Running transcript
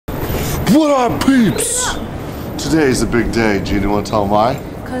What up, peeps? Today is a big day. Gina, you want to tell them why?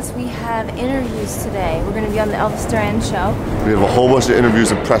 Because we have interviews today. We're going to be on the Elvis Duran show. We have a whole bunch of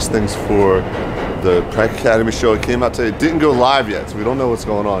interviews and press things for the Prank Academy show. It came out today. It didn't go live yet, so we don't know what's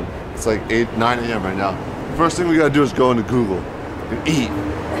going on. It's like 9 a.m. right now. First thing we got to do is go into Google and eat.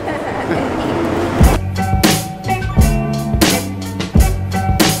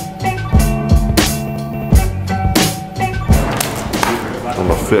 I'm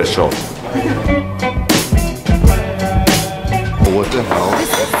official. What the hell?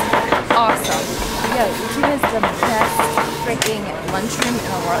 This is awesome. Yo, YouTube is the best freaking lunchroom in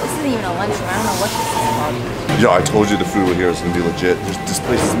the world. This isn't even a lunchroom. I don't know what this is called. Yo, I told you the food in here is gonna be legit. This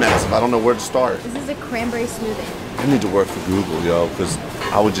place is massive. I don't know where to start. This is a cranberry smoothie. I need to work for Google, yo, because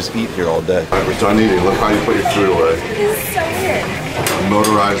I would just eat here all day. All right, we're done eating. Look how you put your food away. This is so weird.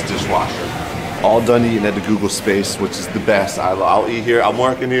 Motorized dishwasher. All done eating at the Google space, which is the best. I'll eat here. I'm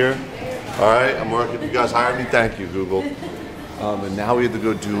working here. All right, I'm working. If you guys hired me, thank you, Google. And now we have to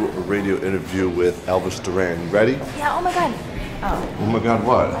go do a radio interview with Elvis Duran. You ready? Yeah, oh my god. Oh my god,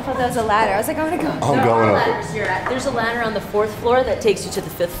 what? I thought that was a ladder. I was like, I'm gonna go. I'm going up it. There's a ladder on the 4th floor that takes you to the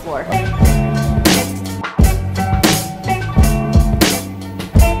 5th floor.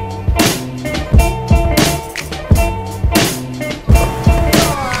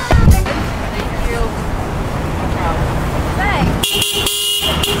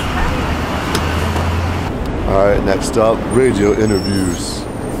 All right, next up, radio interviews.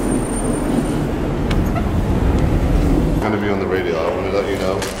 I'm gonna be on the radio. I want to let you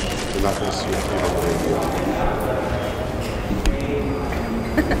know. You're not gonna see me on the radio.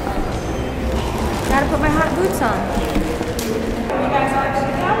 Gotta put my hot boots on. You guys are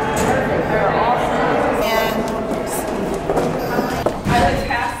perfect. They're awesome. And I was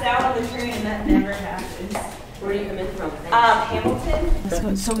passed out on the train, and that never happens. Where do you come in from? Hamilton.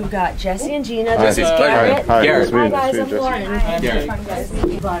 So we've got Jesse and Gina. This is Garrett. Garrett. Garrett. Hi guys, I'm Jesse. Lauren. Garrett.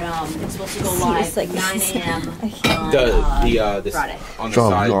 But it's supposed to go live like 9 a.m. on This Friday. on the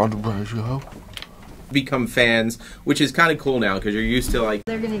John, side. you're on the radio. Become fans, which is kind of cool now because you're used to like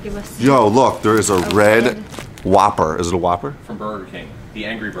They're gonna give us. Yo, look, there is a red Whopper. Is it a Whopper? from Burger King, the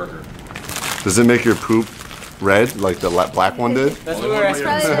Angry Burger. Does it make your poop red like the black one did? That's what we were asking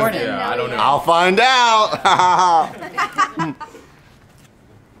this morning. Yeah, I don't know. I'll find out.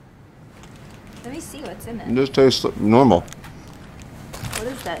 Let me see what's in it. This tastes normal. What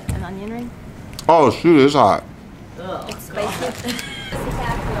is that? An onion ring? Oh shoot, it's hot. It's spicy.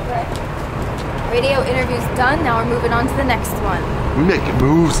 Radio interview's done. Now we're moving on to the next one. We making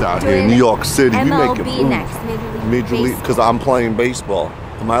moves out here in Doing New York City. We MLB making moves. next. Major League, because I'm playing baseball.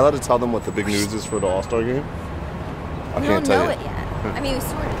 Am I allowed to tell them what the big news is for the All-Star game? I We can't don't tell know you. it yet. I mean, we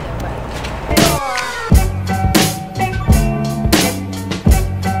sort of do, but.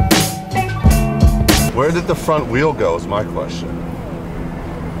 Where did the front wheel go is my question.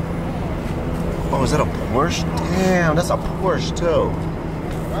 Oh, is that a Porsche? Damn, that's a Porsche too.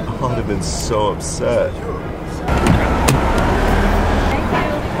 I would have been so upset.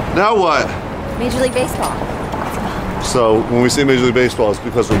 Now what? Major League Baseball. So when we say Major League Baseball, it's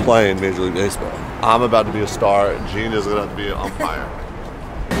because we're playing Major League Baseball. I'm about to be a star, and Gina's gonna have to be an umpire.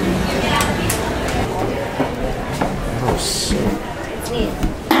 Oh, shit.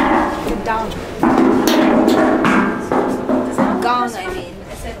 Good down. Gong, I mean.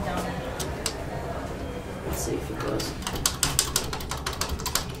 I said down. Let's see if it goes.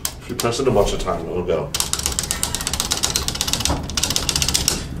 If you press it a bunch of times, it'll go.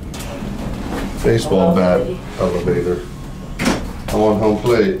 Baseball bat elevator. I'm on home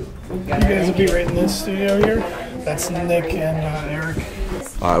plate. You guys will be right in this studio here. That's Nick and Eric.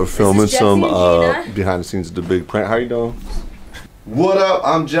 All right, we're filming Jesse some and Gina. behind the scenes of the big prank. How you doing? What up?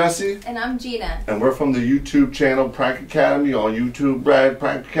 I'm Jesse, And I'm Gina. and we're from the YouTube channel Prank Academy on YouTube. Red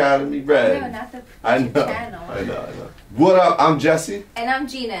Prank Academy Red. No, not the I know. channel. I know. What up? I'm Jesse. And I'm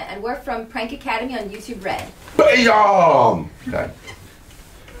Gina, and we're from Prank Academy on YouTube Red. Bam! Okay.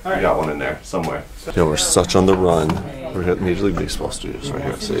 We got one in there somewhere. Yo, we're such on the run. We're at Major League Baseball studios right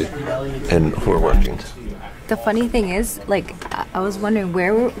here, see? And we're working. The funny thing is, like, I was wondering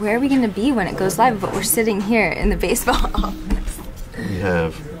where are we gonna be when it goes live, but we're sitting here in the baseball office. We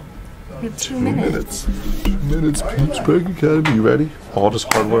have We have 2 minutes. 2 minutes, Peeps Prank Academy. You ready? All this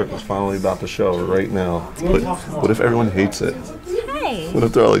hard work is finally about to show right now. But what if everyone hates it? Hey. What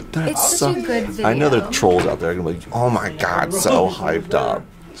if they're like, that It's such sucks? a good video. I know there are trolls out there gonna be like, oh my god, so hyped up.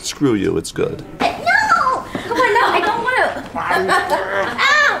 Screw you, it's good. No! Come on, no, I don't want to.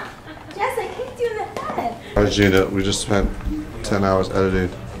 Ow! Jess, I kicked you in the head. All right, Gina, we just spent 10 hours editing.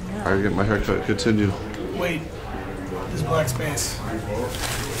 I get my haircut. Continue. Wait, there's black space.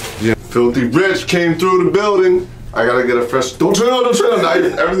 Yeah. Filthy Rich came through the building. I gotta get a fresh. Don't turn on. Now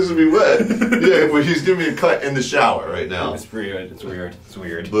everything's gonna be wet. Yeah, but he's giving me a cut in the shower right now. It's weird. It's weird. It's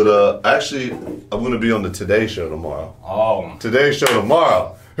weird. But actually, I'm gonna be on the Today Show tomorrow. Oh. Today Show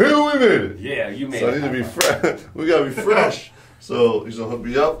tomorrow. Hey, we made it. Yeah, you made it. So it. I need to be fresh. We gotta be fresh. So he's gonna hook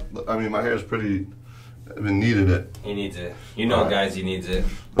me up. I mean, my hair's pretty. I've been needing it. He needs it. You know, guys, he needs it.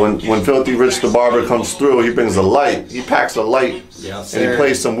 When Filthy Rich the barber comes through, he brings a light. He packs a light, and he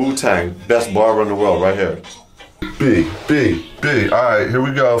plays some Wu-Tang. Best barber in the world, right here. B. All right, here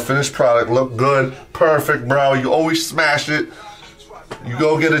we go. Finished product. Look good. Perfect, bro. You always smash it. You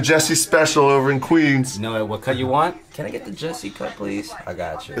go get a Jesse special over in Queens. You know what cut you want? Can I get the Jesse cut, please? I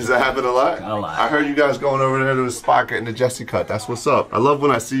got you. Does that happen a lot? A lot. I heard you guys going over there to the spot getting the Jesse cut. That's what's up. I love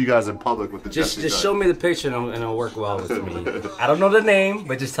when I see you guys in public with the Jesse cut. Just show me the picture and it'll work well with me. I don't know the name,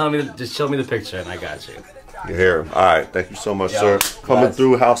 but just show me the picture and I got you. You're here. All right. Thank you so much, sir. Coming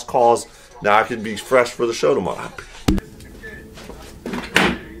through, house calls. Now I can be fresh for the show tomorrow.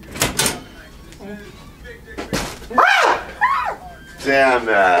 Damn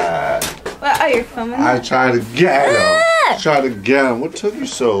it. What? Oh, you're filming? I tried to get him. Tried to get him. What took you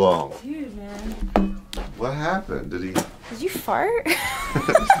so long? Dude, man. What happened? Did you fart? No.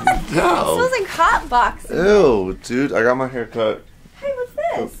 It smells like hot boxes. Ew, dude. I got my hair cut. Hey, what's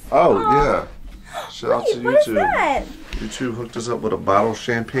this? Oh, yeah. Shout out to YouTube. What is that? YouTube hooked us up with a bottle of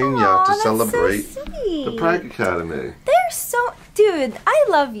champagne yacht to celebrate so sweet. the Prank Academy. They're so... Dude, I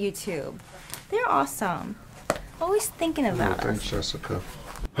love YouTube. They're awesome. Always thinking about us. Thanks, Jessica.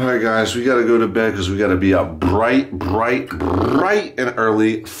 Alright guys, we gotta go to bed because we gotta be up bright and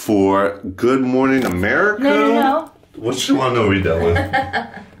early for Good Morning America. No. What you wanna know we done with?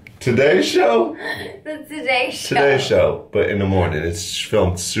 Today Show? The Today Show. Today Show, but in the morning. It's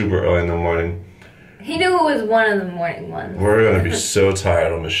filmed super early in the morning. He knew it was one of the morning ones. We're gonna be so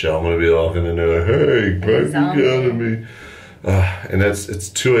tired on the show. I'm gonna be walking in there like, hey, Prank Academy. And it's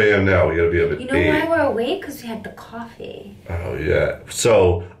 2 a.m. now. We gotta be up at 8. You know why we're awake? Because we had the coffee. Oh yeah.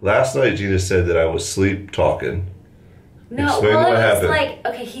 So last night Gina said that I was sleep talking. No, Explain well, what it was happened. like,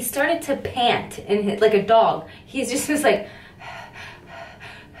 okay, he started to pant like a dog. He just was like.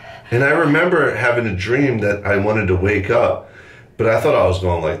 And I remember having a dream that I wanted to wake up, but I thought I was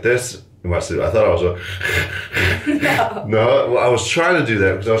going like this in my sleep. I thought I was going. No, I was trying to do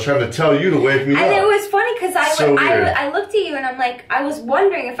that because I was trying to tell you to wake me up. And it was funny because I looked at you and I'm like, I was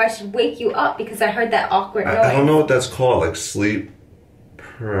wondering if I should wake you up because I heard that awkward noise. I don't know what that's called, like sleep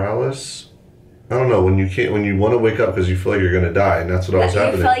paralysis. I don't know, when you want to wake up because you feel like you're going to die, and that's what I was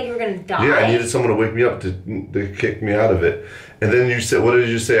happening. You felt like you were going to die? Yeah, I needed someone to wake me up to kick me out of it. And then you said, what did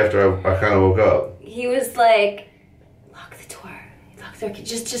you say after I kind of woke up? He was like, lock the door. Lock the door.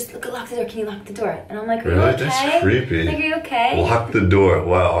 Just lock the door. Can you lock the door? And I'm like, are you okay? That's creepy. Like, are you okay? Lock the door.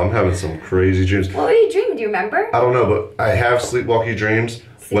 Wow, I'm having some crazy dreams. What were you dreaming? Do you remember? I don't know, but I have sleepwalky dreams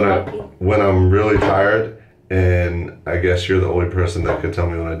when I'm really tired, and I guess you're the only person that can tell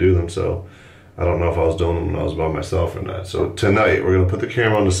me when I do them, so I don't know if I was doing them when I was by myself or not. So tonight, we're going to put the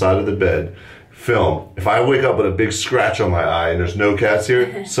camera on the side of the bed, film. If I wake up with a big scratch on my eye and there's no cats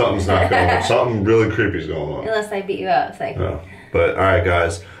here, something's not going on. Something really creepy is going on. Unless I beat you up. It's like... No. But, alright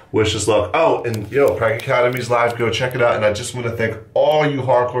guys, wish us luck. Oh, and Prank Academy's live. Go check it out. And I just want to thank all you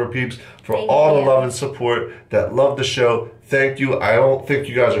hardcore peeps for all the love and support that love the show. Thank you. I don't think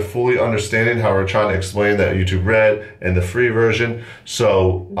you guys are fully understanding how we're trying to explain that YouTube Red and the free version.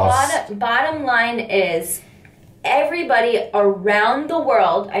 So, bottom line is, everybody around the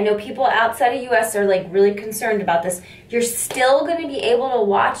world, I know people outside of US are like really concerned about this, you're still going to be able to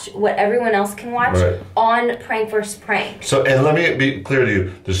watch what everyone else can watch on Prank vs. Prank. So, and let me be clear to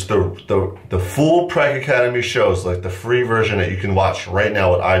you, there's the full Prank Academy shows, like the free version that you can watch right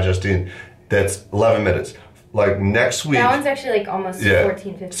now with iJustine, that's 11 minutes. Like next week. That one's actually like almost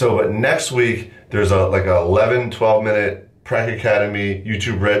 14, 15. So, but next week, there's like a 11, 12 minute Prank Academy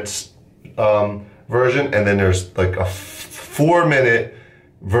YouTube Red version, and then there's like a 4-minute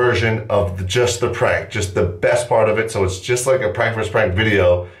version of just the prank, just the best part of it. So it's just like a Prank vs. Prank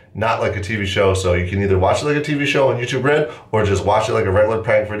video, not like a TV show. So you can either watch it like a TV show on YouTube Red, or just watch it like a regular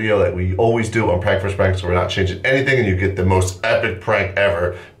prank video that we always do on Prank vs. Prank. So we're not changing anything, and you get the most epic prank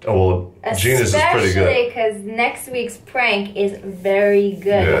ever. Well, Gina's is pretty good. Especially because next week's prank is very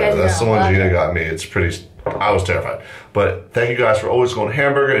good. Yeah, that's the one Gina got me. It's pretty. I was terrified. But thank you guys for always going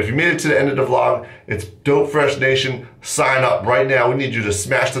hamburger. If you made it to the end of the vlog, it's Dope Fresh Nation. Sign up right now. We need you to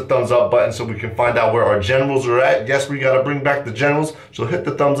smash the thumbs up button so we can find out where our generals are at. Yes, we got to bring back the generals. So hit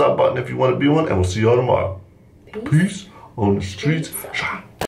the thumbs up button if you want to be one, and we'll see you all tomorrow. Peace on the streets.